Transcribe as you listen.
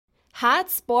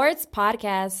Hot Sports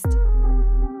Podcast.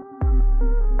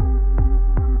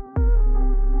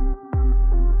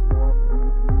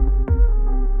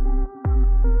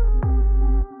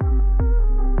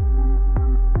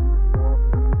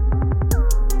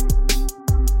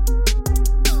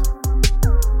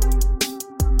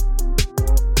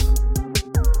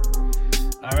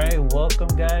 All right, welcome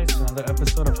guys to another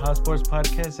episode of Hot Sports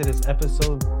Podcast. It is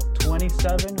episode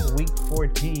 27, week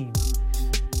 14.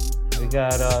 We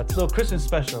got it's a little Christmas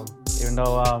special, even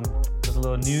though it's a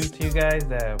little news to you guys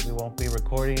that we won't be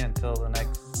recording until the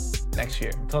next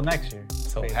year. So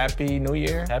basically. Happy New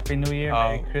Year. Happy New Year,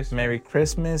 Merry Christmas. Merry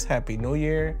Christmas, Happy New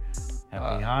Year.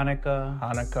 Happy Hanukkah.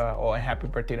 Hanukkah. And happy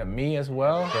birthday to me as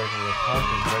well. Birthday to the pup,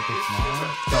 his birthday tomorrow.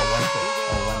 No, Wednesday.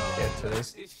 Oh, Wednesday. Yeah,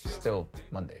 today's still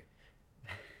Monday.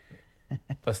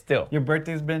 But still. Your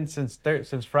birthday's been since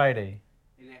Friday.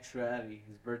 In actuality,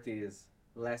 his birthday is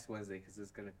last Wednesday because it's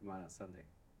going to come out on Sunday.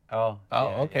 Oh,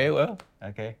 Okay, well,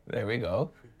 okay. there we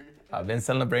go. I've been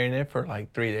celebrating it for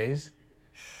like 3 days.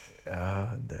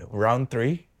 Round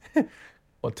 3.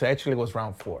 Well, actually it was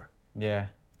round 4, Yeah.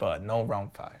 but no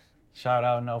round 5. Shout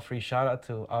out to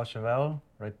Al Chevelle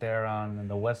right there on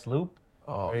the West Loop.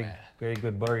 Oh, man. Very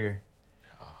good burger.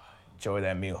 Enjoy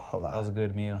that meal a lot. That was a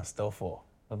good meal. I'm still full.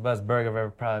 The best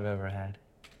burger I've ever had.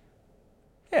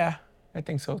 Yeah, I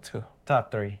think so too. Top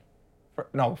 3.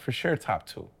 For sure top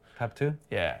 2. Top 2?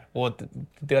 Yeah. Well,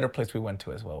 the other place we went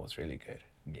to as well was really good.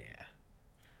 Yeah.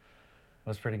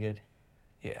 Was pretty good.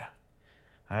 Yeah.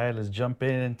 All right, let's jump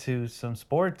into some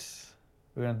sports.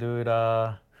 We're going to do it,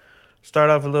 start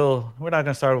off we're not going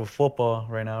to start with football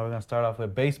right now. We're going to start off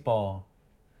with baseball.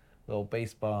 Little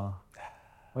baseball.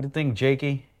 What do you think,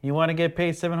 Jakey? You want to get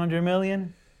paid $700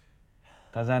 million?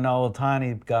 Because I know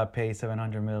Ohtani got paid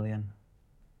 $700 million.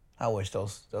 I wish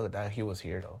that he was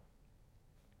here, though.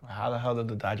 How the hell did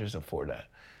the Dodgers afford that?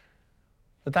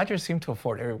 The Dodgers seem to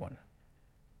afford everyone.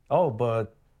 Oh,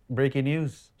 but breaking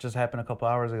news just happened a couple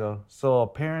hours ago. So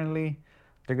apparently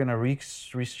they're going to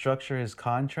restructure his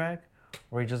contract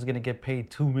where he's just going to get paid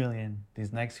 $2 million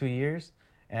these next 2 years.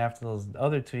 And after those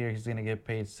other 2 years, he's going to get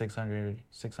paid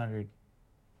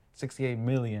 $668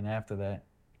 million after that.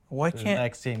 Why The can't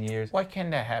next 10 years. Why can't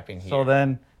that happen here?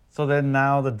 So then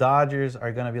now the Dodgers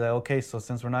are going to be like, okay, so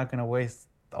since we're not going to waste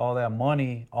all that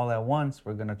money all at once,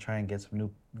 we're going to try and get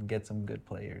some good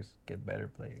players, get better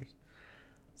players.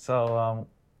 So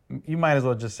you might as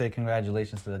well just say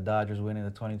congratulations to the Dodgers winning the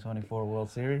 2024 World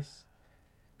Series.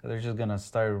 They're just going to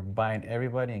start buying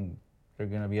everybody, and they're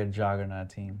going to be a juggernaut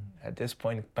team. At this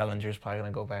point, Bellinger's probably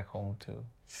gonna go back home too.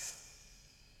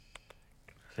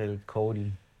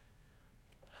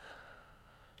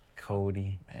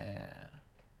 Cody. Man,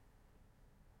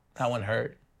 that one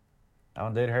hurt. That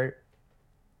one did hurt.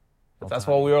 But that's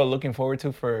what we were looking forward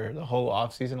to for the whole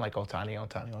offseason, like Ohtani.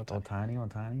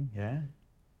 Ohtani, yeah.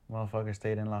 Motherfucker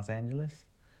stayed in Los Angeles.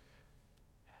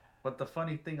 But the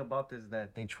funny thing about this is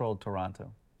that they trolled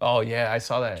Toronto. Oh yeah, I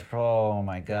saw that. Oh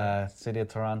my God. City of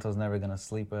Toronto's never going to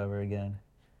sleep ever again.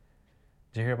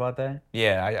 Did you hear about that?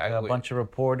 Yeah, A bunch of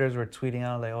reporters were tweeting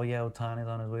out like, oh yeah, Ohtani's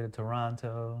on his way to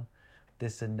Toronto,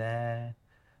 this and that.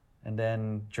 And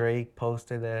then Drake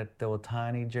posted that the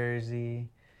Ohtani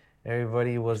jersey.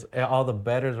 All the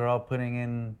bettors were all putting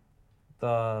in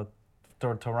the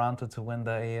Toronto to win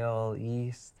the AL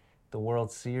East, the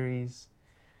World Series.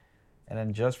 And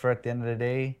then just for at the end of the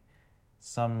day,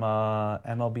 some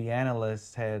MLB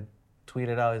analyst had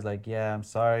tweeted out, he's like, yeah, I'm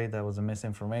sorry, that was a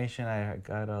misinformation I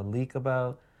got a leak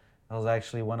about. That was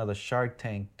actually one of the Shark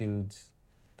Tank dudes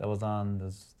that was on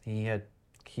this.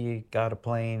 He got a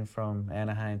plane from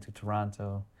Anaheim to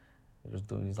Toronto.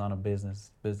 He's on a business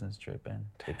trip, and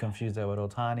they confused that with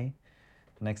Ohtani.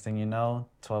 Next thing you know,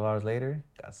 12 hours later,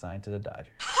 got signed to the Dodgers.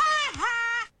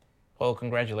 Well,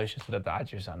 congratulations to the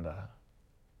Dodgers on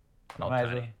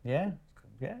Ohtani. Yeah.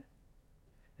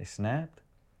 They snapped.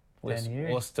 10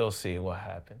 years. We'll still see what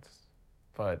happens.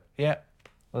 But yeah.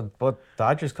 But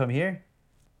Dodgers come here.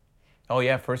 Oh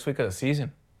yeah, first week of the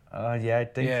season. Yeah, I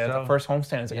think so. Yeah, the first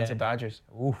homestand is against the Dodgers.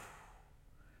 Oof.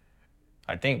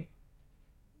 I think.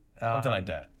 Something like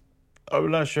that.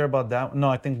 I'm not sure about that. No,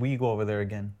 I think we go over there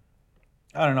again.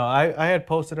 I don't know. I had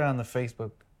posted it on the Facebook,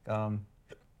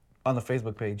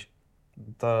 page,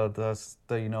 the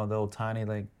Ohtani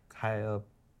like high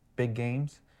big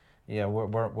games. Yeah,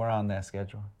 we're on that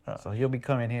schedule. So he'll be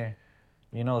coming here.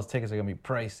 You know, those tickets are gonna be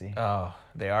pricey. Oh,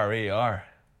 they already are.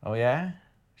 Oh yeah.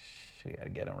 We gotta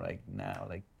get them right now,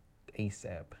 like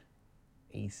ASAP.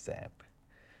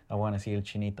 I want to see El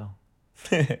Chinito.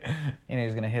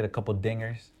 He's gonna hit a couple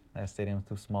dingers. That stadium's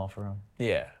too small for him.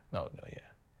 Yeah. No,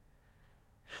 yeah.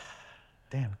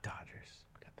 Damn Dodgers.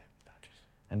 Goddamn Dodgers.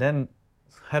 And then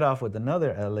head off with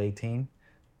another LA team.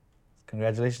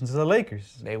 Congratulations to the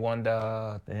Lakers. They won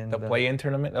the The play-in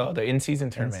tournament. Oh, the in-season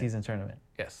tournament. In-season tournament.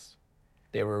 Yes.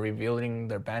 They were revealing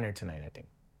their banner tonight, I think.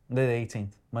 The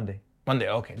 18th, Monday. Monday,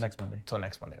 okay. Next Monday. So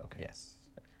next Monday, okay. Yes.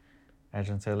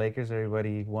 Congratulations to the Lakers.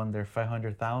 Everybody won their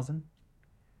 500,000.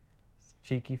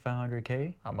 Cheeky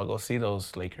 500K. I'm going to go see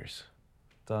those Lakers.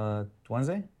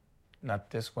 Wednesday? Not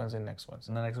this Wednesday, next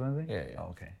Wednesday. The next Wednesday? Yeah.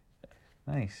 Oh, okay.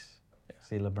 Nice.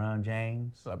 See LeBron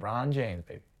James. LeBron James,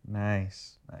 baby.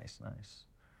 Nice.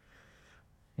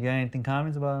 You got anything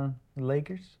comments about the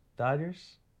Lakers,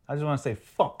 Dodgers? I just want to say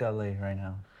fuck LA right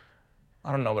now.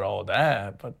 I don't know about all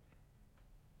that, but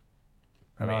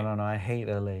No. I hate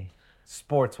LA.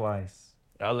 Sports-wise.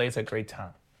 LA's a great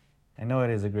town. I know it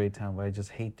is a great town, but I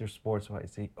just hate their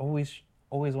sports-wise. They always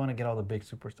want to get all the big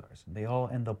superstars, and they all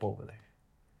end up over there.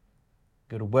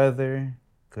 Good weather,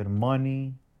 good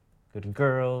money, good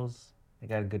girls. They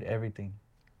got good everything.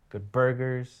 Good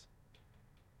burgers,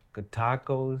 good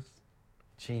tacos.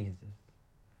 Jesus.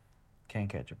 Can't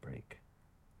catch a break.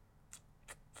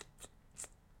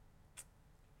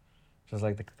 Just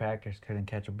like the Packers couldn't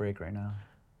catch a break right now.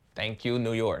 Thank you,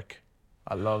 New York.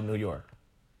 I love New York.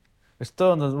 We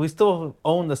still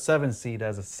own the 7th seed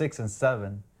as a 6 and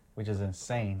 7, which is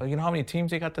insane. But you know how many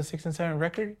teams they got the 6-7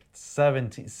 record?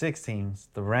 6 teams.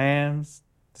 The Rams,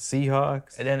 the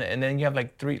Seahawks. And then you have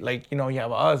like 3, like, you know, you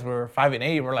have us. We're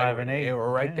 5-8. We're like 5-8. We're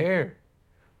right there.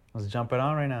 Let's jump it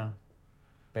on right now.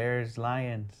 Bears,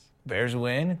 Lions. Bears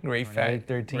win. Great We're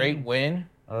 8-13. Great win.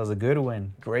 That was a good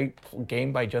win. Great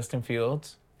game by Justin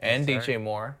Fields and Yes, sir. DJ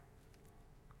Moore.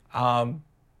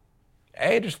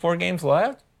 Hey, there's 4 games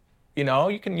left. You know,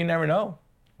 you never know.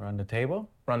 Run the table.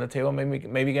 Run the table,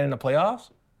 maybe get in the playoffs.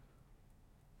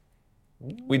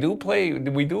 We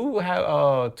do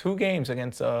have 2 games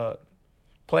against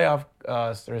playoff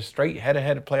straight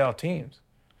head-to-head playoff teams.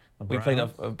 We played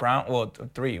the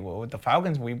 3. Well, with the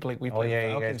Falcons, we played You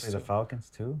guys play the Falcons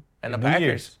too? and the New Packers.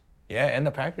 Year's. Yeah, and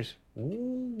the Packers.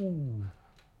 Ooh.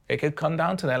 It could come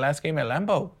down to that last game at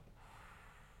Lambeau.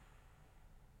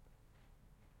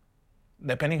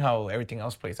 Depending how everything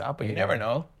else plays out, but you never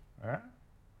know. All right.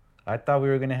 I thought we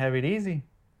were gonna have it easy.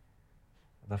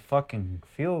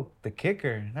 The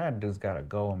kicker, that dude's gotta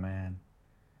go, man.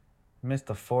 Missed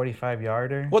a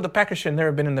 45-yarder. Well, the Packers should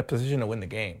never been in the position to win the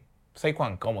game.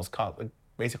 Saquon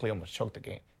basically almost choked the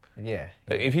game. Yeah.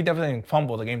 If he definitely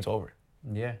fumbled, the game's over.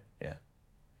 Yeah. Yeah.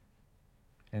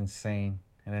 Insane.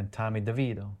 And then Tommy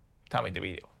DeVito. Tommy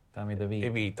DeVito.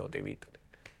 DeVito.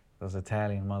 Those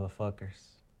Italian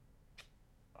motherfuckers.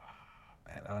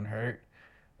 Man, unhurt.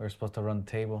 We're supposed to run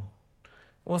the table.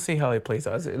 We'll see how it plays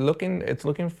out. It's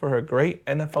looking for a great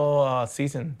NFL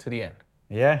season to the end.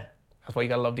 Yeah. That's why you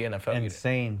gotta love the NFL.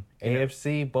 Insane.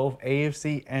 AFC, both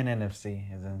AFC and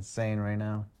NFC is insane right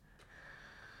now.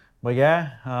 But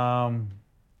yeah,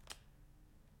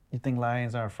 you think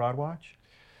Lions are a fraud watch?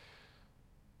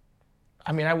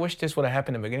 I mean, I wish this would have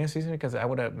happened in the beginning of the season because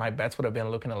my bets would have been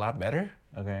looking a lot better.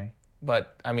 Okay.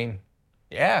 But I mean,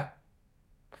 yeah.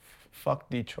 Fuck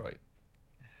Detroit.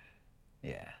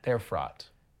 Yeah. They're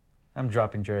frauds. I'm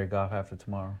dropping Jared Goff after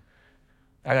tomorrow.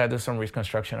 I gotta do some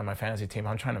reconstruction on my fantasy team.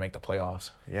 I'm trying to make the playoffs.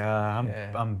 Yeah,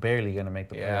 I'm barely gonna make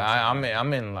the playoffs. Yeah,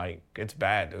 I'm in like it's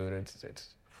bad, dude.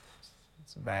 It's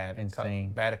bad.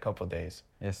 Insane. Bad a couple of days.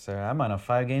 Yes, sir. I'm on a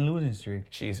 5-game losing streak.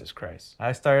 Jesus Christ.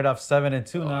 I started off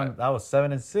 7-2. Now I was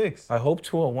 7-6. I hope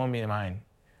Tua won me mine.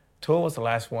 Tua was the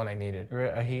last one I needed.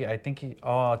 I think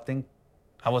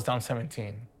I was down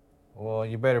 17. Well,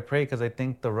 you better pray because I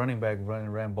think the running back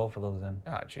ran both of those in.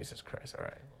 Ah, Jesus Christ. All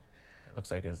right. It looks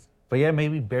like it's. But yeah,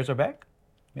 maybe Bears are back.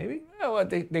 Maybe. Yeah, well,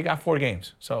 they got 4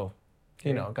 games, so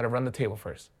gotta run the table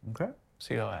first. Okay.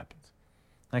 See how it happens.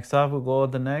 Next off, we'll go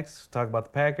to the next. Talk about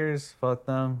the Packers. Fuck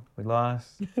them. We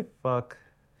lost. Fuck.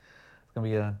 It's going to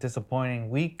be a disappointing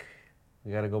week.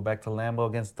 We got to go back to Lambeau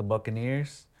against the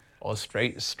Buccaneers. Oh,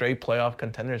 straight playoff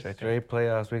contenders right there. Straight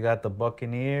playoffs. We got the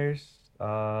Buccaneers.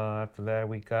 After that,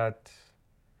 we got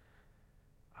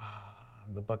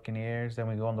the Buccaneers. Then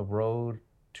we go on the road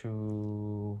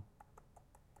to...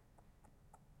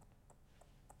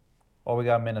 Oh, we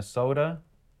got Minnesota,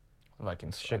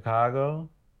 Vikings. Chicago,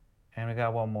 and we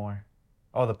got one more.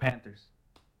 Oh, the Panthers.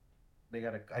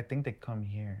 I think they come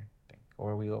here,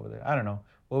 or are we over there? I don't know.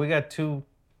 Well, we got two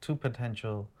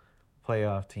potential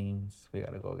playoff teams we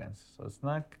got to go against. So it's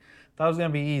not. Thought it was gonna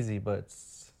be easy, but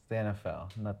it's the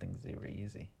NFL. Nothing's ever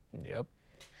easy. Yep.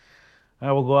 All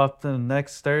right, we'll go off to the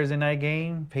next Thursday night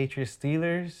game. Patriots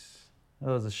Steelers. It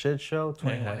was a shit show.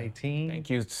 21-18. Thank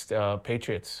you,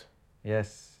 Patriots.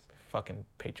 Yes. Fucking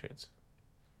Patriots.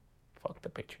 Fuck the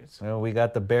Patriots. Well, we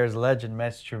got the Bears legend,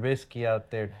 Mitch Trubisky, out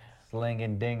there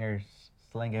slinging dingers,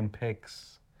 slinging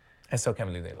picks. I still can't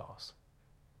believe they lost.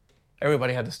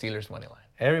 Everybody had the Steelers money line.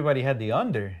 Everybody had the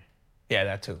under. Yeah,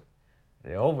 that too.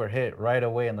 They overhit right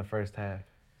away in the first half.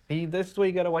 This is what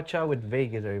you got to watch out with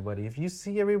Vegas, everybody. If you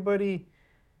see everybody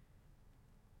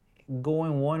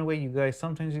going one way, you guys,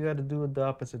 sometimes you got to do it the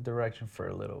opposite direction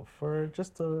for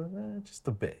just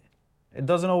a bit. It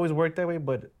doesn't always work that way,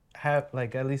 but at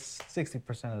least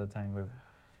 60% of the time,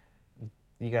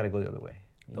 you got to go the other way.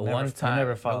 The one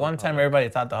time everybody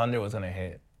thought the under was gonna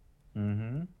hit.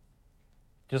 Mm-hmm.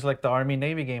 Just like the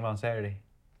Army-Navy game on Saturday.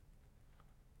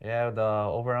 Yeah, the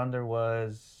over-under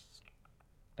was,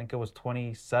 I think it was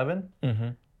 27. Mm-hmm.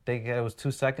 It was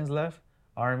 2 seconds left.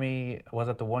 Army was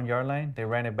at the 1 yard line. They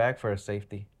ran it back for a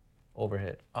safety.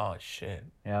 Overhit. Oh shit.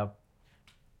 Yep.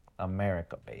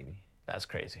 America, baby. That's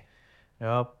crazy. Yep.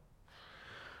 All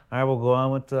right, we'll go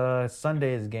on with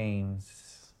Sunday's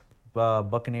games.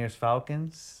 Buccaneers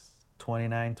Falcons,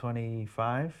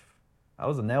 29-25. That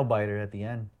was a nail biter at the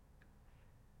end.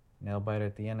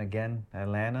 Again.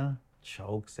 Atlanta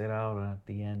chokes it out at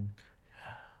the end.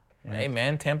 Hey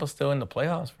man, Tampa's still in the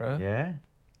playoffs, bro. Yeah.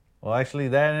 Well, actually,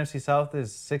 that NFC South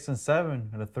is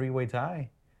 6-7 in a 3-way tie.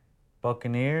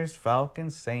 Buccaneers,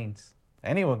 Falcons, Saints.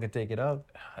 Anyone can take it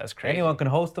up. That's crazy. Anyone can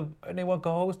host a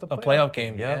playoff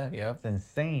game. Yep. Yeah. It's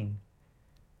insane.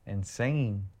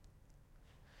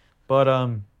 But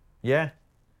yeah,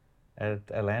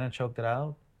 Atlanta choked it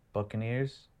out.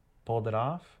 Buccaneers pulled it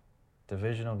off.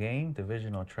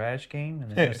 Divisional trash game in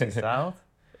the NFC South.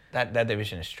 That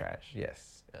division is trash.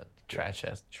 Yes. Trash.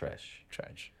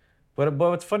 But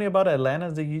what's funny about Atlanta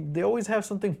is they always have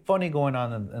something funny going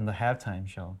on in the halftime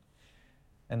show.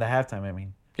 In the halftime, I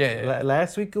mean. Yeah.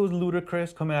 Last week it was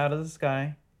Ludacris coming out of the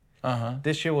sky. Uh-huh.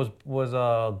 This year was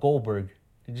Goldberg.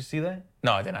 Did you see that?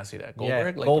 No, I did not see that.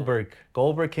 Goldberg? Yeah, Goldberg.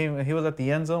 Goldberg came. He was at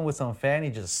the end zone with some fan. He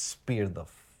just speared the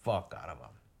fuck out of him.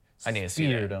 I need to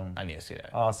see that. Him. I need to see that.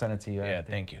 I'll send it to you. Yeah,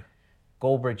 thank you.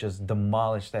 Goldberg just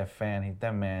demolished that fan.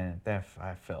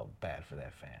 I felt bad for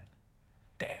that fan.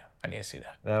 Damn, I need to see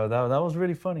that. That was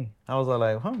really funny. I was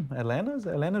like, Atlanta's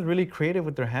really creative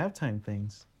with their halftime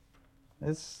things.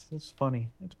 It's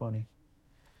funny. It's funny.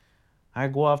 I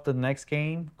go off the next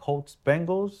game, Colts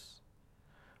Bengals.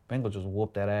 Bengals just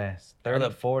whooped that ass.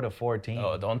 34-14.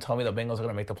 Oh, don't tell me the Bengals are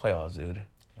gonna make the playoffs, dude.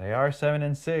 They are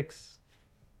 7-6.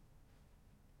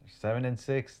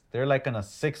 7-6. They're like in a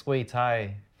 6-way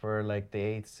tie for like the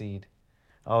 8th seed.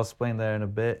 I'll explain that in a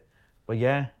bit. But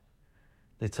yeah,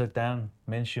 they took down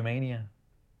Minshew Mania.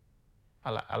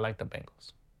 I like the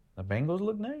Bengals. The Bengals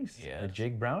look nice. Yes. With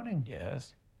Jake Browning.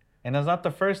 Yes. And it's not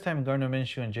the first time Gardner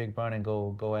Minshew and Jake Browning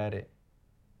go at it.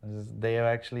 They have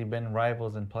actually been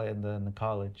rivals in the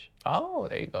college. Oh,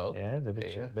 there you go. Yeah,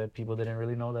 bet people didn't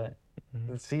really know that.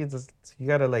 Mm-hmm. See, you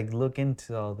gotta like look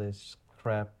into all this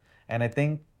crap. And I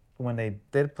think when they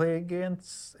did play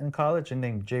against in college, and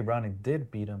then Jay Browning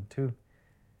did beat him too.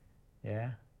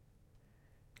 Yeah.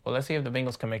 Well, let's see if the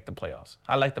Bengals can make the playoffs.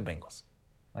 I like the Bengals.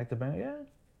 Like the Bengals, yeah.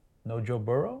 No Joe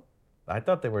Burrow. I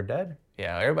thought they were dead.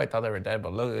 Yeah, everybody thought they were dead,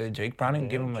 but look, Jake Browning,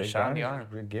 give him a shot in the arm.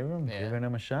 Giving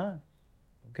him a shot.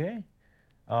 Okay.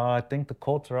 I think the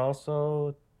Colts are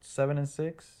also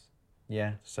 7-6.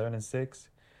 Yeah, 7-6.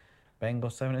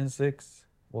 Bengals 7-6.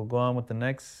 We'll go on with the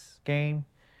next game.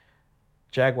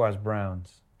 Jaguars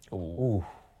Browns. Ooh.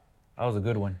 That was a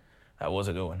good one. That was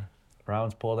a good one.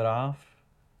 Browns pulled it off.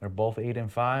 They're both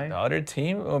 8-5. The other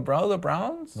team, bro, the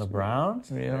Browns. The Browns.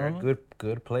 They're a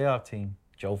good playoff team.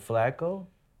 Joe Flacco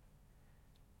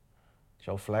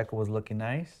was looking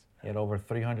nice. He had over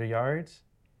 300 yards.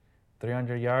 I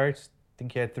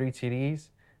think he had 3 TDs.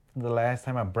 The last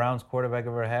time a Browns quarterback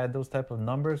ever had those type of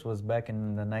numbers was back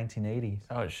in the 1980s.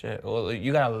 Oh, shit. Well,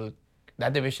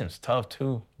 that division's tough,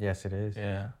 too. Yes, it is.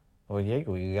 Yeah. Well, yeah,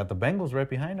 you got the Bengals right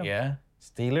behind them. Yeah.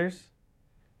 Steelers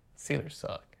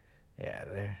suck. Yeah,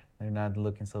 they're not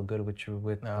looking so good with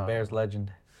the Bears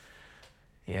legend.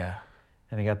 Yeah.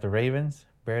 And you got the Ravens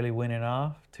barely winning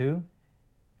off, too.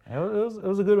 It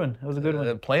was a good one. It was a good one.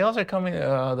 The playoffs are coming.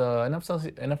 The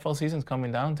NFL season's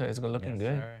coming down to. It's looking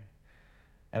good. Sir.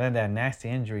 And then that nasty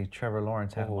injury Trevor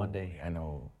Lawrence had Monday. I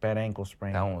know. Bad ankle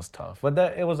sprain. That one was tough. But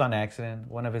it was on accident.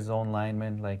 One of his own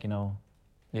linemen,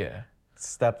 yeah,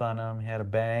 stepped on him. He had a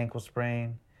bad ankle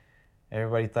sprain.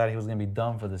 Everybody thought he was gonna be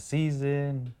done for the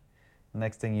season.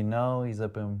 Next thing you know, he's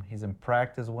in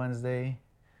practice Wednesday.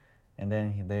 And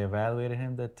then they evaluated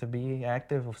him to be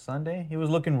active Sunday. He was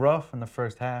looking rough in the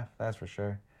first half, that's for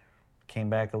sure. Came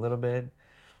back a little bit.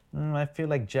 I feel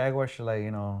like Jaguars should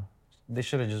They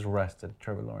should have just rested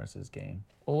Trevor Lawrence's game.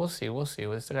 Well, we'll see.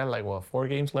 We still got 4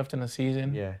 games left in the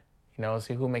season. Yeah.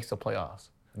 See who makes the playoffs.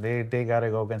 They got to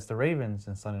go against the Ravens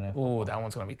in Sunday Night Football. Ooh, that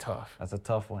one's gonna be tough. That's a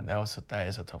tough one. That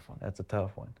is a tough one. That's a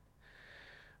tough one.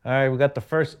 All right, we got the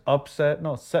first upset.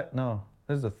 No.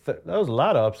 This is there was a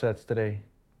lot of upsets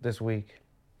this week.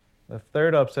 The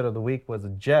third upset of the week was the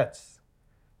Jets.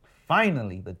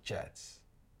 Finally, the Jets.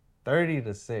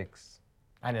 30-6.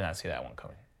 I did not see that one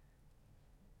coming.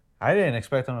 I didn't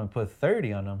expect them to put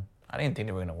 30 on them. I didn't think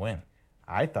they were gonna win.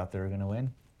 I thought they were going to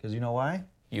win. Because you know why?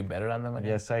 You betted on them again?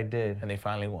 Yes, I did. And they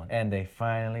finally won. And they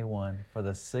finally won for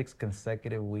the 6th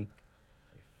consecutive week.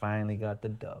 They finally got the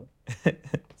dub.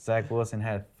 Zach Wilson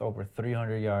had over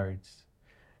 300 yards.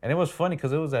 And it was funny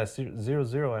because it was at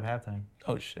 0-0 at halftime.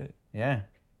 Oh, shit. Yeah.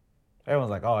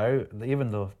 Everyone's like, oh, even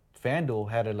the FanDuel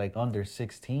had it like under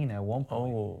 16 at one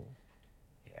point. Oh.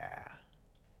 Yeah.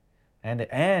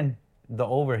 And the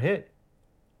over hit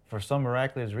for some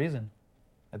miraculous reason.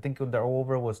 I think the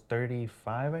over was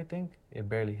 35, I think. It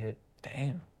barely hit.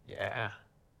 Damn. Yeah.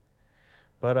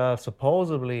 But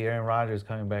supposedly Aaron Rodgers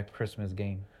coming back Christmas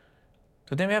game.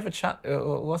 Do they have a shot?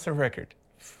 What's their record?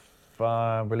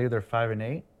 I believe they're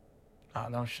 5-8.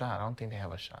 No shot. I don't think they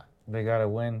have a shot. They gotta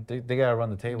win. They gotta run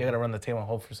the table. They gotta run the table and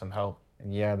hope for some help.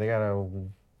 Yeah, they gotta.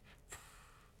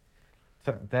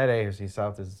 That AFC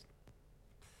South is.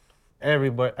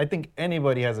 Everybody, I think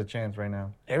anybody has a chance right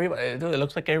now. Everybody, dude, it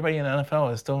looks like everybody in the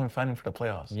NFL is still fighting for the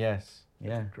playoffs. Yes.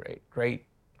 Yeah. Great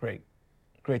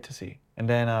to see. And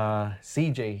then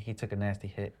CJ, he took a nasty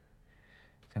hit.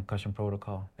 Concussion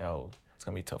protocol. Yo, it's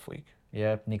gonna be a tough week.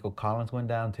 Yep. Nico Collins went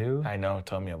down too. I know.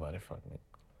 Tell me about it. Fuck me.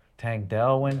 Tank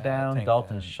Dell went down. Tank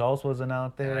Dalton Dell. Schultz wasn't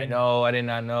out there. I know. I did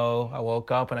not know. I woke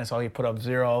up and I saw he put up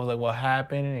 0. I was like, what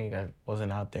happened? And he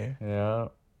wasn't out there. Yeah.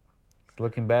 It's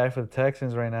looking bad for the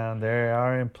Texans right now. They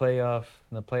are in the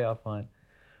playoff hunt.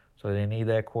 So they need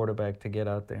that quarterback to get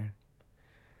out there.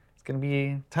 It's going to be,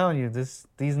 I'm telling you, these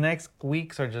next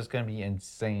weeks are just going to be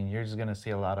insane. You're just going to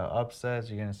see a lot of upsets.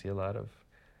 You're going to see a lot of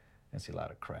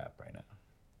crap right now.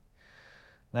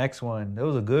 Next one. It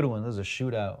was a good one. It was a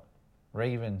shootout.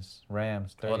 Ravens,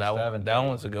 Rams, 37. That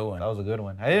one was a good one. That was a good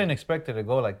one. I didn't expect it to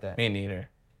go like that. Me neither.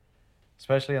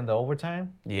 Especially on the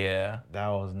overtime. Yeah. That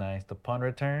was nice. The punt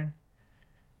return.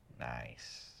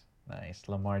 Nice.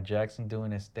 Lamar Jackson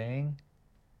doing his thing.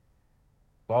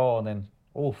 Oh, and then,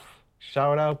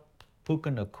 shout out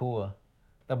Puka Nacua.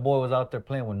 That boy was out there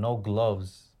playing with no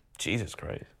gloves. Jesus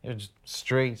Christ. It was just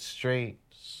straight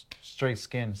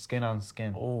skin on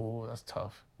skin. Oh, that's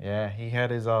tough. Yeah, he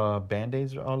had his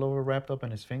Band-Aids all over wrapped up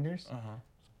in his fingers.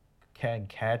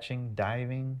 Catching,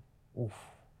 diving. Oof.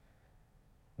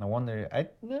 No wonder. I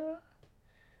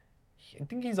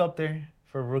think he's up there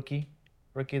for rookie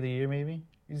of the year maybe.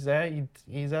 He's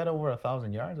at over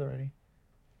 1,000 yards already.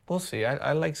 We'll see.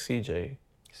 I like CJ.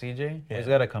 CJ, Yeah. He's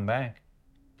got to come back.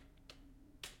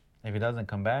 If he doesn't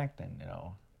come back, then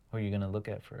who are you gonna look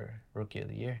at for rookie of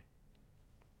the year?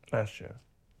 That's true.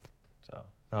 So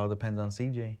it all depends on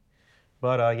CJ.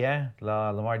 But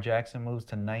Lamar Jackson moves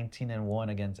to 19-1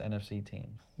 against NFC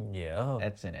teams. Yeah.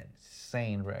 That's an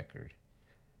insane record.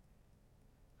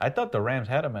 I thought the Rams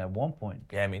had him at one point.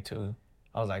 Yeah, me too.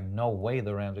 I was like, no way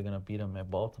the Rams are gonna beat them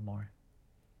at Baltimore.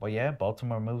 But yeah,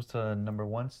 Baltimore moves to number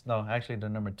 1. No, actually the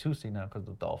number 2 seed now because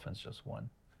the Dolphins just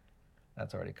won.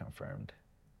 That's already confirmed.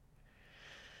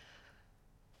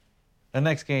 The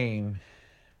next game,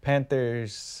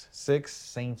 Panthers 6,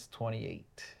 Saints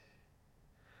 28.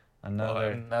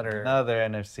 Another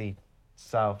NFC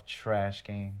South trash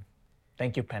game.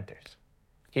 Thank you, Panthers.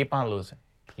 Keep on losing.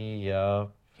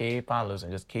 Keep on losing.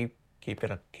 Just keep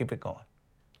it going.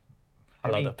 I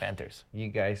love the Panthers. You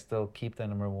guys still keep the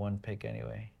number 1 pick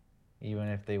anyway, even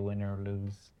if they win or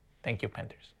lose. Thank you,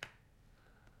 Panthers.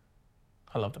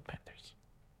 I love the Panthers.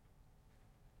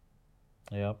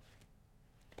 Yep.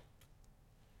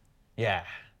 Yeah.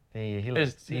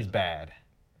 He's bad.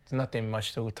 There's nothing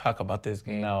much to talk about this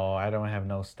game. No, I don't have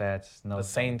no stats. No. The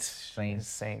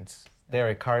Saints.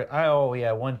 Derek Carr.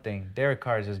 One thing. Derek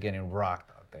Carr is just getting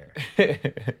rocked out there.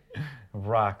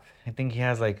 Rocked. I think he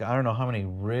has I don't know how many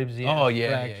ribs he has. Oh,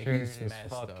 yeah. Fractured. He's His messed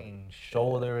fucking up.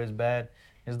 shoulder is bad.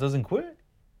 He just doesn't quit.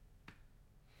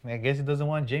 I guess he doesn't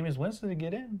want Jameis Winston to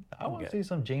get in. I want to see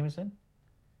some Jameson.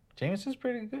 Jameson's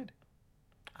pretty good.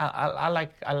 I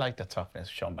like the toughness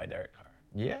shown by Derek Carr.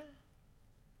 Yeah.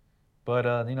 But,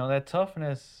 that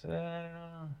toughness, I don't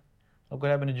know. Look what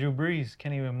happened to Drew Brees.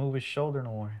 Can't even move his shoulder no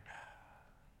more.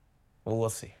 Well, we'll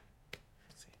see.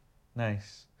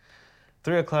 Nice.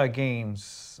 3 o'clock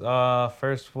games.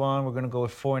 First one, we're going to go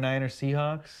with 49ers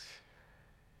Seahawks.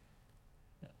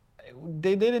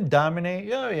 They didn't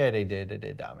dominate. Oh, yeah, they did. They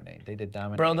did dominate. They did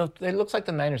dominate. Bro, it looks like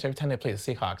the Niners every time they play the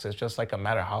Seahawks. It's just like a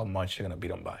matter how much you're gonna beat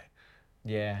them by.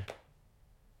 Yeah.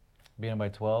 Beat them by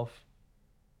 12.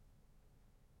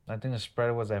 I think the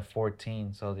spread was at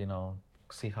 14, so,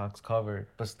 Seahawks covered.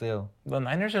 But still, The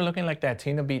Niners are looking like that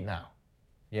team to beat now.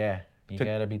 yeah, you To-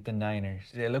 got to beat the Niners.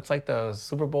 It looks like the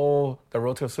Super Bowl, the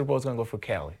road to the Super Bowl is gonna go for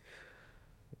Cali.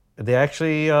 They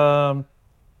actually,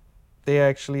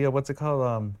 what's it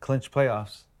called? Clinched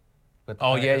playoffs. With the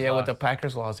Oh yeah, Packers yeah. With lost. the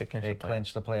Packers lost, they They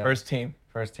clinched the playoffs. First team.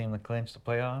 To clinch the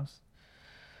playoffs.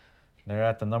 They're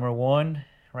at the number 1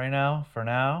 right now, for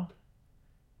now.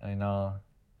 I know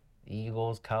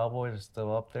Eagles, Cowboys are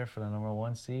still up there for the number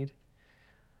 1 seed.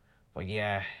 But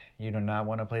yeah, you do not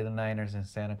want to play the Niners in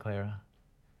Santa Clara.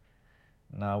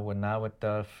 Not with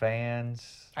the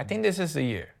fans. I think this is the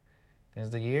year. This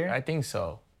is the year. I think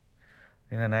so.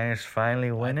 And the Niners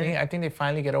finally win it. I think they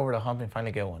finally get over the hump and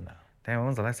finally get one now. Damn, when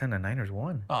was the last time the Niners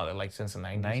won? Oh, they're like since the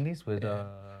 90s. 90s with Yeah.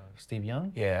 Steve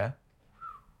Young. Yeah.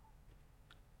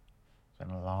 It's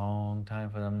been a long time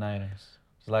for them Niners.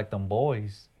 It's like them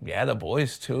boys. Yeah, the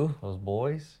boys too. Those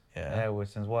boys. Yeah.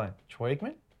 Since what? Troy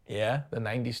Aikman? Yeah, the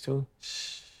 90s too.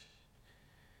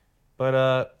 But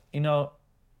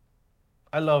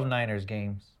I love Niners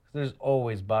games. There's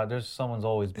someone's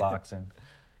always boxing.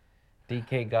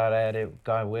 DK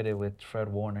got with it with Fred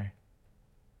Warner.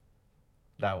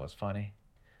 That was funny.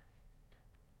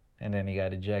 And then he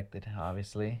got ejected,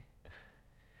 obviously.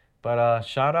 But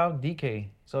shout out DK.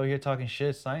 So you're talking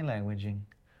shit, sign languaging.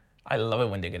 I love it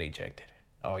when they get ejected.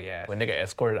 Oh yeah. When they get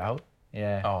escorted out.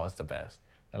 Yeah. Oh, it's the best.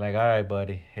 They're like, all right,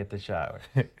 buddy, hit the shower.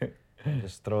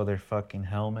 Just throw their fucking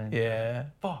helmet. Yeah.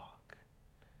 Fuck.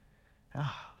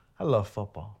 I love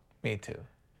football. Me too.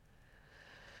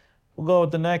 We'll go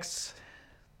with the next.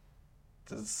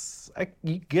 I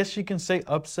guess you can say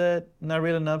upset. Not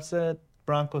really an upset.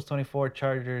 Broncos 24,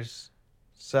 Chargers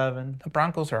 7. The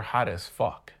Broncos are hot as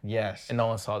fuck. Yes. And no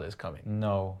one saw this coming.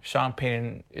 No. Sean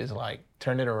Payton is like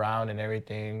turned it around and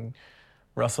everything.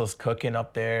 Russell's cooking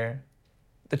up there.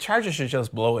 The Chargers should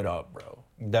just blow it up, bro.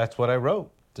 That's what I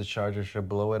wrote. The Chargers should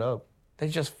blow it up. They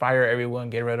just fire everyone,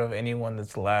 get rid of anyone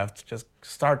that's left. Just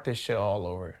start this shit all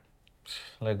over.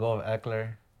 Let go of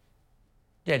Eckler.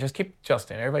 Yeah, just keep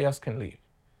Justin. Everybody else can leave.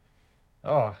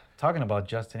 Oh, talking about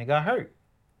Justin, he got hurt.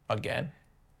 Again.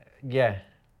 Yeah,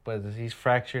 but he's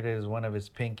fractured one of his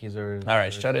pinkies or. All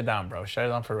right, shut it down, bro. Shut it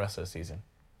down for the rest of the season.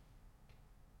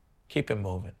 Keep it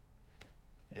moving.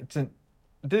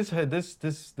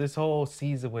 This whole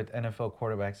season with NFL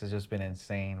quarterbacks has just been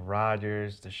insane.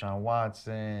 Rodgers, Deshaun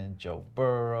Watson, Joe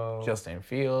Burrow, Justin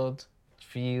Fields.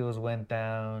 Fields went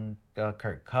down.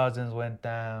 Kirk Cousins went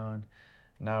down.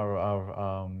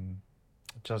 Now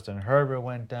Justin Herbert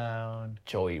went down.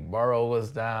 Joey Burrow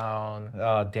was down.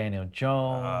 Daniel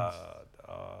Jones.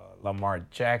 Lamar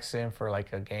Jackson for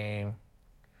like a game.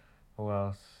 Who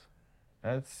else?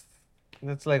 That's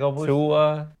like almost.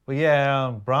 Tua. But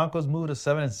yeah, Broncos moved to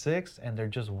 7-6, and they're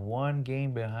just one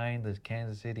game behind the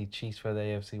Kansas City Chiefs for the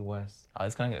AFC West.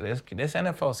 This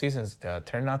NFL season's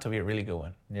turned out to be a really good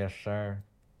one. Yes, sir.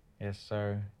 Yes,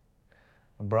 sir.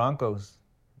 Broncos.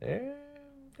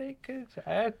 They could.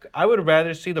 I would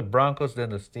rather see the Broncos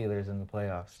than the Steelers in the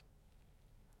playoffs.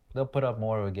 They'll put up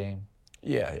more of a game.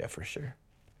 Yeah, for sure.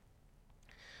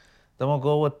 Then we'll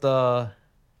go with the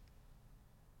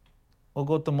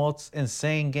most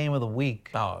insane game of the week.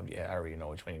 Oh, yeah, I already know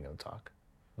which one you're going to talk.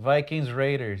 Vikings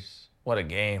Raiders. What a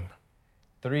game.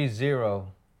 3-0.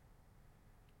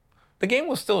 The game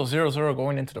was still 0-0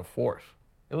 going into the fourth.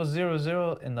 It was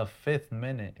 0-0 in the 5th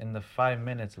minute, in the 5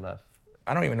 minutes left.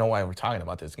 I don't even know why we're talking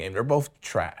about this game. They're both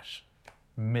trash.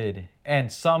 Mid.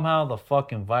 And somehow the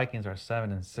fucking Vikings are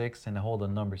 7-6 and hold the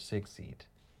number 6 seed.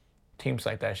 Teams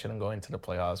like that shouldn't go into the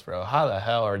playoffs, bro. How the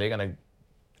hell are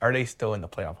they still in the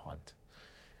playoff hunt?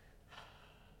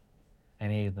 I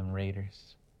needed them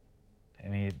Raiders. I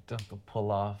needed them to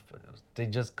pull off, but they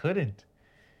just couldn't.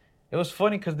 It was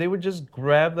funny because they would just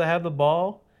have the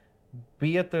ball,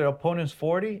 be at their opponent's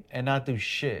 40, and not do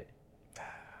shit.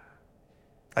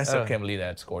 I still can't believe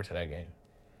that score to that game.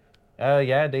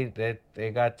 Yeah,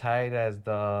 they got tied as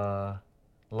the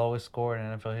lowest score in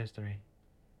NFL history.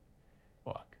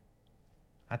 Fuck.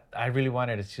 I really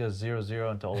wanted to see a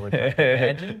 0-0 until overtime.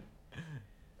 Imagine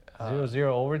 0-0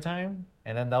 overtime,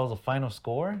 and then that was the final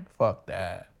score. Fuck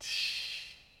that.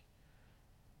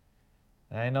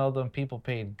 I know them people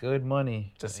paid good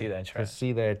money To see that trash. To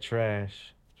see that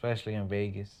trash, especially in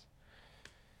Vegas.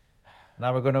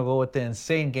 Now we're gonna go with the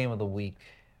insane game of the week: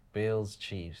 Bills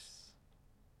Chiefs.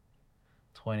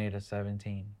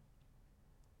 20-17.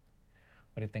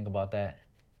 What do you think about that?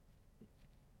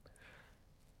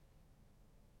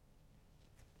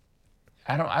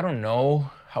 I don't know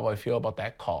how I feel about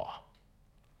that call.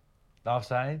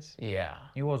 Offsides? Yeah.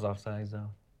 He was offsides though.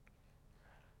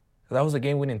 That was a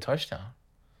game-winning touchdown.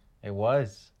 It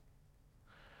was.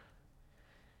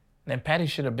 And Patty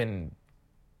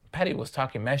was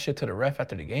talking mad shit to the ref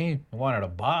after the game. He wanted a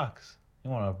box. He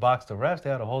wanted to box the refs. They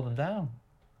had to hold him down.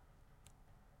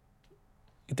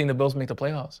 You think the Bills make the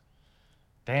playoffs?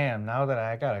 Damn, now that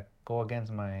I gotta go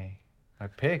against my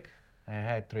pick I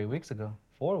had 4 weeks ago.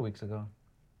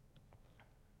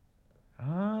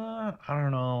 I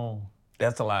don't know.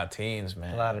 That's a lot of teams,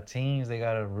 man. A lot of teams they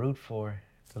gotta root for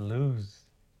to lose.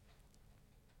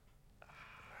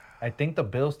 I think the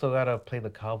Bills still gotta play the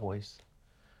Cowboys.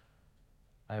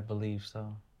 I believe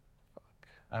so.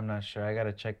 I'm not sure. I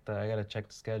gotta check the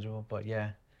schedule, but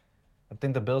yeah, I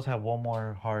think the Bills have one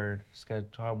more hard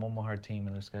team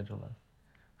in their schedule left.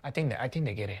 I think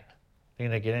they get in. Think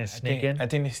they get in, sneak in? I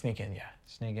think they sneak in. Yeah.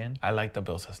 Sneak in. I like the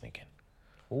Bills to sneak in.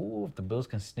 Ooh, if the Bills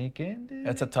can sneak in, dude.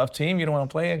 That's a tough team. You don't want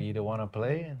to play it. You don't want to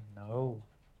play? No,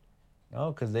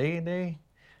 because they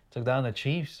took down the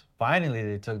Chiefs. Finally,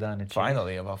 they took down the Chiefs.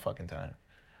 Finally, about fucking time.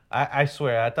 I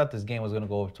swear, I thought this game was gonna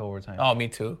go to overtime. Oh, me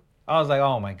too. I was like,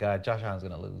 oh my God, Josh Allen's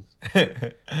gonna lose.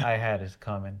 I had it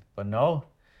coming, but no.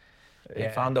 They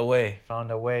found a way.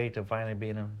 Found a way to finally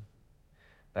beat him.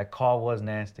 That call was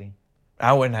nasty.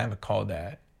 I wouldn't have called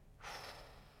that.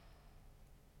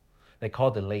 They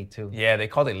called it late too. Yeah, they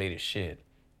called it late as shit.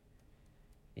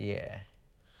 Yeah.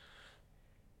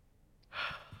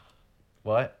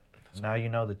 But now you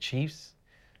know the Chiefs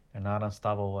are not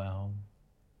unstoppable at home.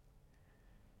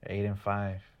 They're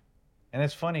 8-5. And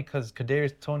it's funny because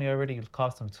Kadarius Toney already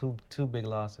cost them two big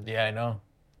losses. Yeah, I know.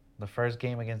 The first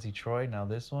game against Detroit, now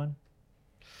this one.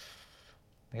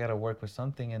 They got to work with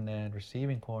something in the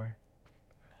receiving core.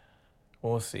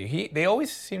 We'll see. They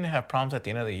always seem to have problems at the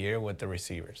end of the year with the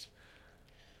receivers.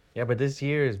 Yeah, but this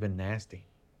year has been nasty.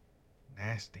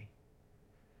 Nasty.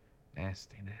 I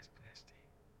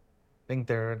think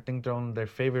they're on their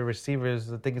favorite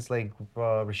receivers. I think it's like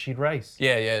Rashid Rice.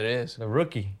 Yeah, it is. The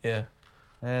rookie. Yeah.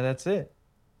 And that's it.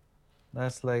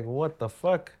 That's like, what the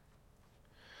fuck?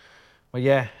 But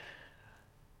yeah,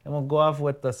 I'm going to go off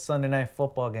with the Sunday Night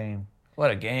Football game.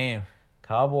 What a game.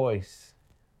 Cowboys,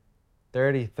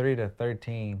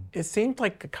 33-13. It seemed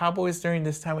like the Cowboys during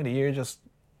this time of the year just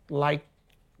like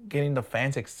getting the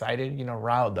fans excited,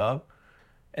 riled up.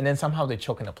 And then somehow they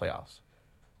choke in the playoffs.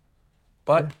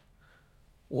 But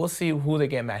we'll see who they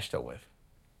get matched up with.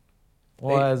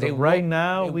 Well, right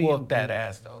now, we whooped that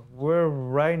ass though. We're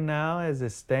right now, as it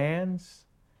stands,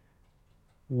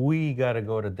 we gotta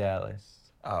go to Dallas.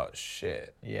 Oh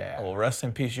shit. Yeah. Well, rest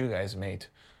in peace, you guys, mate.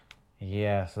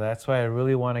 Yeah, so that's why I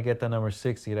really want to get the number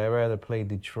 6 seed. I'd rather play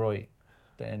Detroit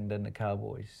than the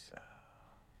Cowboys.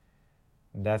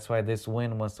 That's why this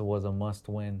win was a must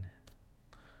win.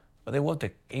 But they whooped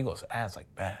the Eagles' ass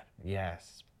like bad.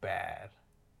 Yes, bad.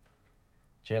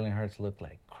 Jalen Hurts looked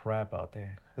like crap out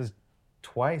there.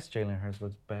 Twice Jalen Hurts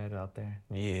looks bad out there.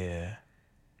 Yeah.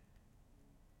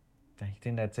 You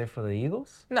think that's it for the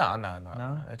Eagles? No.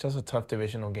 No? It's just a tough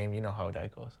divisional game. You know how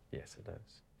that goes. Yes, it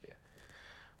does. Yeah.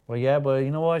 Well, yeah, but you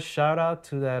know what? Shout out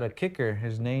to that kicker.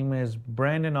 His name is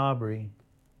Brandon Aubrey.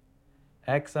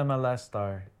 Ex-MLS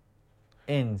star.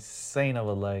 Insane of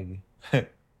a leg. 2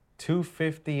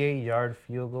 58-yard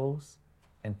field goals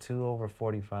and 2 over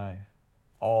 45.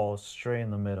 All straight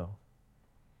in the middle.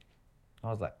 I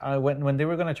was like, when they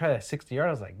were going to try that 60-yard,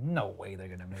 I was like, no way they're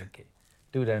going to make it.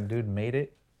 Dude made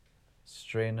it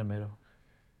straight in the middle.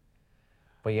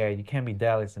 But yeah, you can't be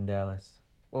Dallas in Dallas.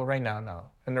 Well, right now, no.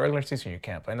 In the regular season, you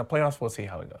can't. But in the playoffs, we'll see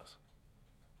how it goes.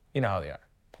 You know how they are.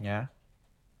 Yeah.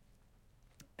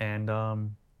 And,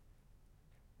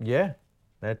 yeah,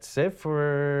 that's it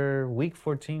for Week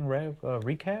 14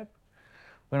 recap.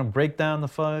 We're going to break down the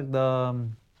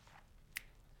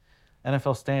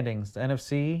NFL standings. The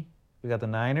NFC, we got the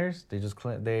Niners.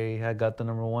 They had got the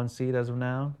number 1 seed as of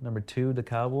now. Number 2, the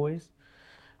Cowboys.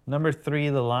 Number 3,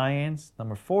 the Lions.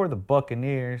 Number 4, the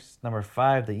Buccaneers. Number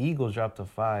 5, the Eagles dropped to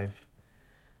 5.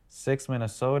 6,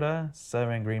 Minnesota.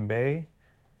 7, Green Bay.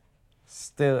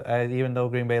 Still, even though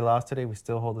Green Bay lost today, we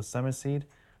still hold the 7th seed.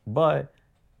 But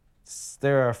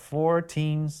there are 4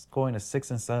 teams going to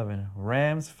 6 and 7: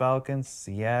 Rams, Falcons,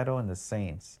 Seattle, and the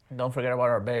Saints. Don't forget about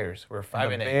our Bears. We're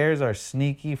 5 and 8. The Bears are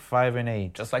sneaky 5 and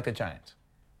 8. Just like the Giants.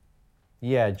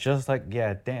 Yeah,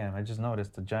 damn. I just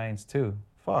noticed the Giants too.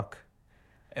 Fuck.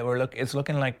 And it's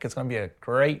looking like it's gonna be a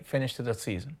great finish to the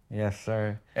season. Yes,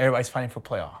 sir. Everybody's fighting for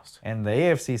playoffs. And the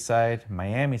AFC side,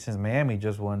 Miami, since Miami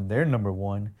just won, they're number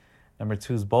 1. Number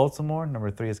 2 is Baltimore.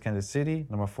 Number 3 is Kansas City.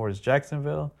 Number 4 is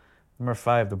Jacksonville. Number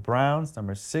 5, the Browns.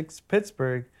 Number 6,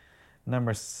 Pittsburgh.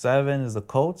 Number 7 is the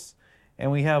Colts.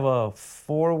 And we have a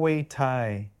 4-way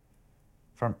tie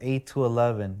from 8 to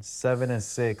 11, 7 and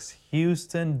 6.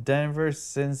 Houston, Denver,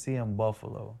 Cincy, and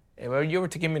Buffalo. If you were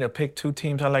to give me to pick 2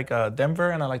 teams, I like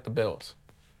Denver and I like the Bills.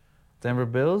 Denver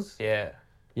Bills? Yeah.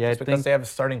 Yeah, It's because they have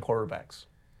starting quarterbacks.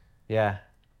 Yeah.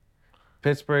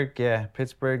 Pittsburgh,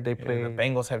 they play. The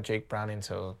Bengals have Jake Browning,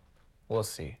 so we'll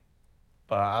see.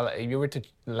 But if you were to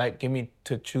give me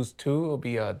to choose 2, it would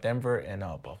be Denver and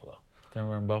Buffalo.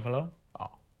 Denver and Buffalo?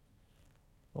 Oh.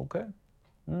 Okay.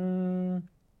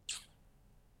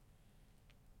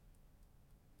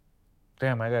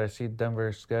 Damn, I gotta see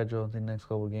Denver's schedule the next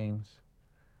couple games.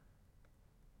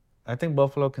 I think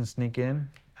Buffalo can sneak in.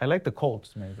 I like the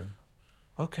Colts, maybe.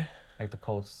 Okay. I like the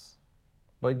Colts,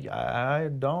 but I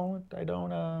don't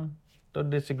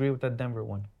disagree with that Denver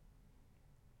one.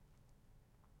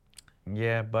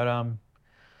 Yeah, but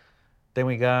then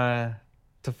we got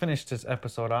to finish this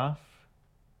episode off.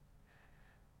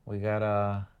 We got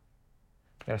a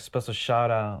special shout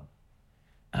out.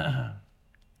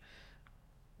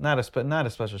 Not a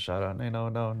special shout out.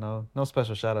 No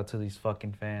special shout out to these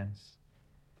fucking fans.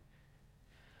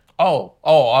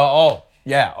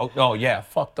 Yeah. Oh, yeah.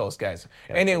 Fuck those guys.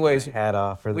 Anyways, Hat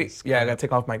off for this. I gotta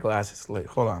take off my glasses.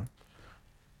 Hold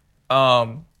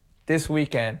on. This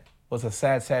weekend was a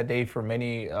sad day for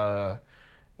many of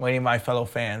my fellow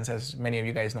fans. As many of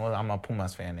you guys know, I'm a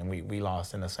Pumas fan, and we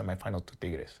lost in the semifinal to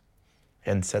Tigres,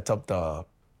 and set up the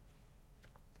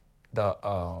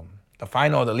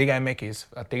final of the Liga MX,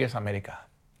 Tigres America.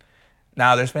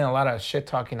 Now, there's been a lot of shit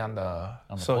talking on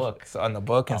the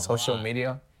book and social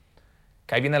media.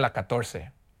 Que ahí viene la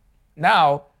 14.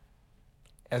 Now,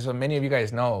 as many of you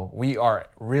guys know, we are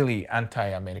really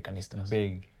anti-Americanistas.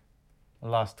 Big. I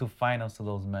lost 2 finals to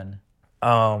those men.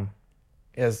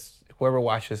 As whoever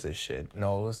watches this shit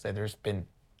knows that there's been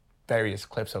various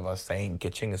clips of us saying que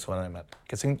chingue su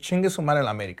madre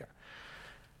la América.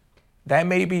 That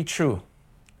may be true,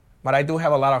 but I do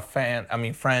have a lot of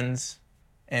friends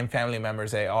and family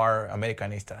members that are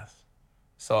Americanistas.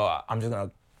 So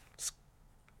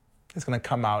it's gonna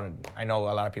come out, and I know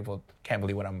a lot of people can't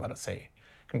believe what I'm about to say.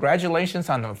 Congratulations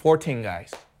on the 14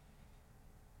 guys.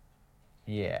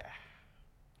 Yeah.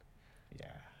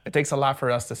 It takes a lot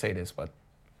for us to say this, but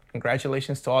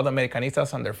congratulations to all the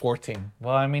Americanistas on their 14.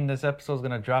 Well, I mean, this episode's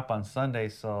gonna drop on Sunday,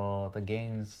 so the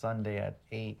game's Sunday at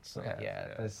 8. So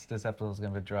this episode's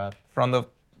gonna drop. From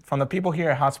the people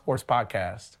here at Hot Sports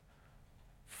Podcast,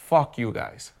 fuck you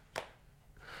guys.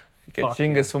 Que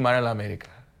chingue su madre la América.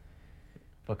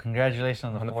 But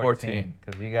congratulations on the 14.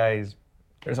 Because you guys...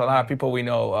 There's a lot of people we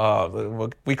know.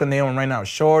 We can name them right now.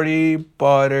 Shorty,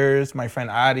 Butters, my friend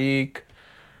Arik,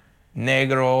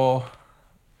 Negro,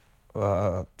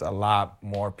 a lot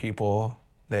more people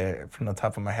that from the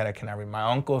top of my head I cannot read. My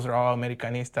uncles are all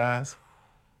Americanistas.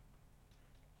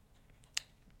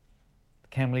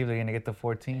 Can't believe they're going to get the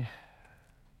 14.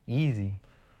 Easy.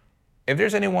 If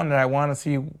there's anyone that I want to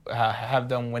see have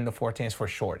them win the 14, it's for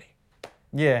Shorty.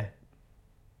 Yeah.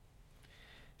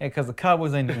 Yeah, because the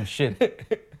Cowboys ain't doing shit.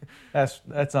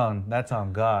 That's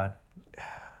on God.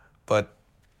 But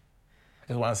I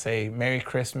just want to say Merry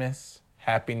Christmas,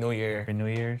 Happy New Year. Happy New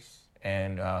Year's.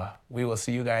 And we will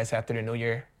see you guys after the New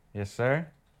Year. Yes, sir.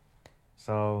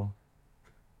 So,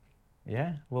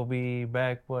 yeah, we'll be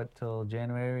back, till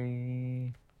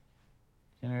January?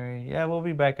 Yeah, we'll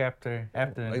be back after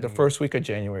the first week of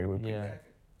January. We'll be back.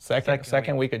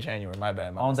 Second week of January. My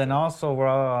bad. And then also we're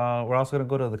also gonna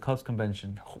go to the Cubs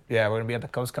convention. Yeah, we're gonna be at the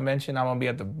Cubs convention. I'm gonna be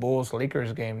at the Bulls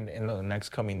Lakers game in the next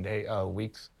coming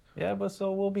weeks. Yeah, but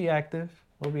so we'll be active.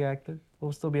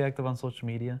 We'll still be active on social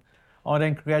media. Oh,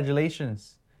 then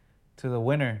congratulations to the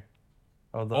winner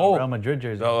of the Real Madrid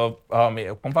jersey.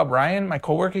 Compa Brian, my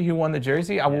coworker, he won the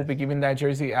jersey. I will be giving that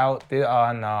jersey out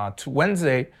on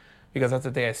Wednesday because that's the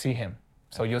day I see him.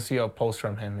 So you'll see a post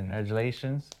from him.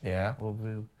 Congratulations. Yeah.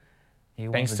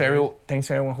 Thanks to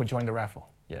everyone who joined the raffle.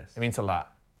 Yes. It means a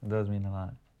lot. It does mean a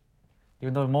lot.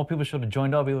 Even though more people should have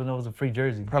joined up, even though it was a free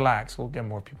jersey. Relax, we'll get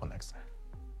more people next time.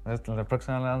 La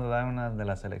próxima vamos a dar una de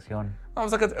la selección.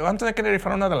 Vamos a querer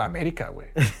rifar una de la América,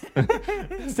 güey.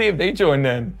 See if they join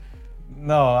then.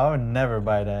 No, I would never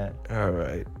buy that. All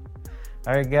right.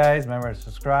 All right, guys. Remember to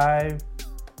subscribe,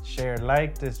 share,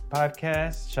 like this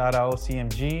podcast. Shout out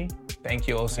OCMG. Thank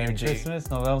you, OCMG. Merry Christmas.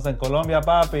 Nos vemos en Colombia,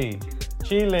 papi.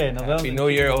 Chile. Nos vemos. Happy New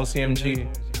Year, OCMG.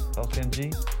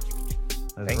 OCMG.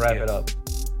 Let's wrap it up.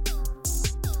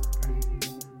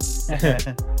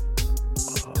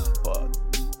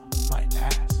 My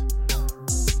ass.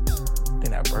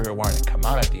 Then that burger wanted to come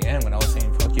out at the end when I was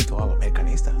saying fuck you to all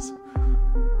Americanistas.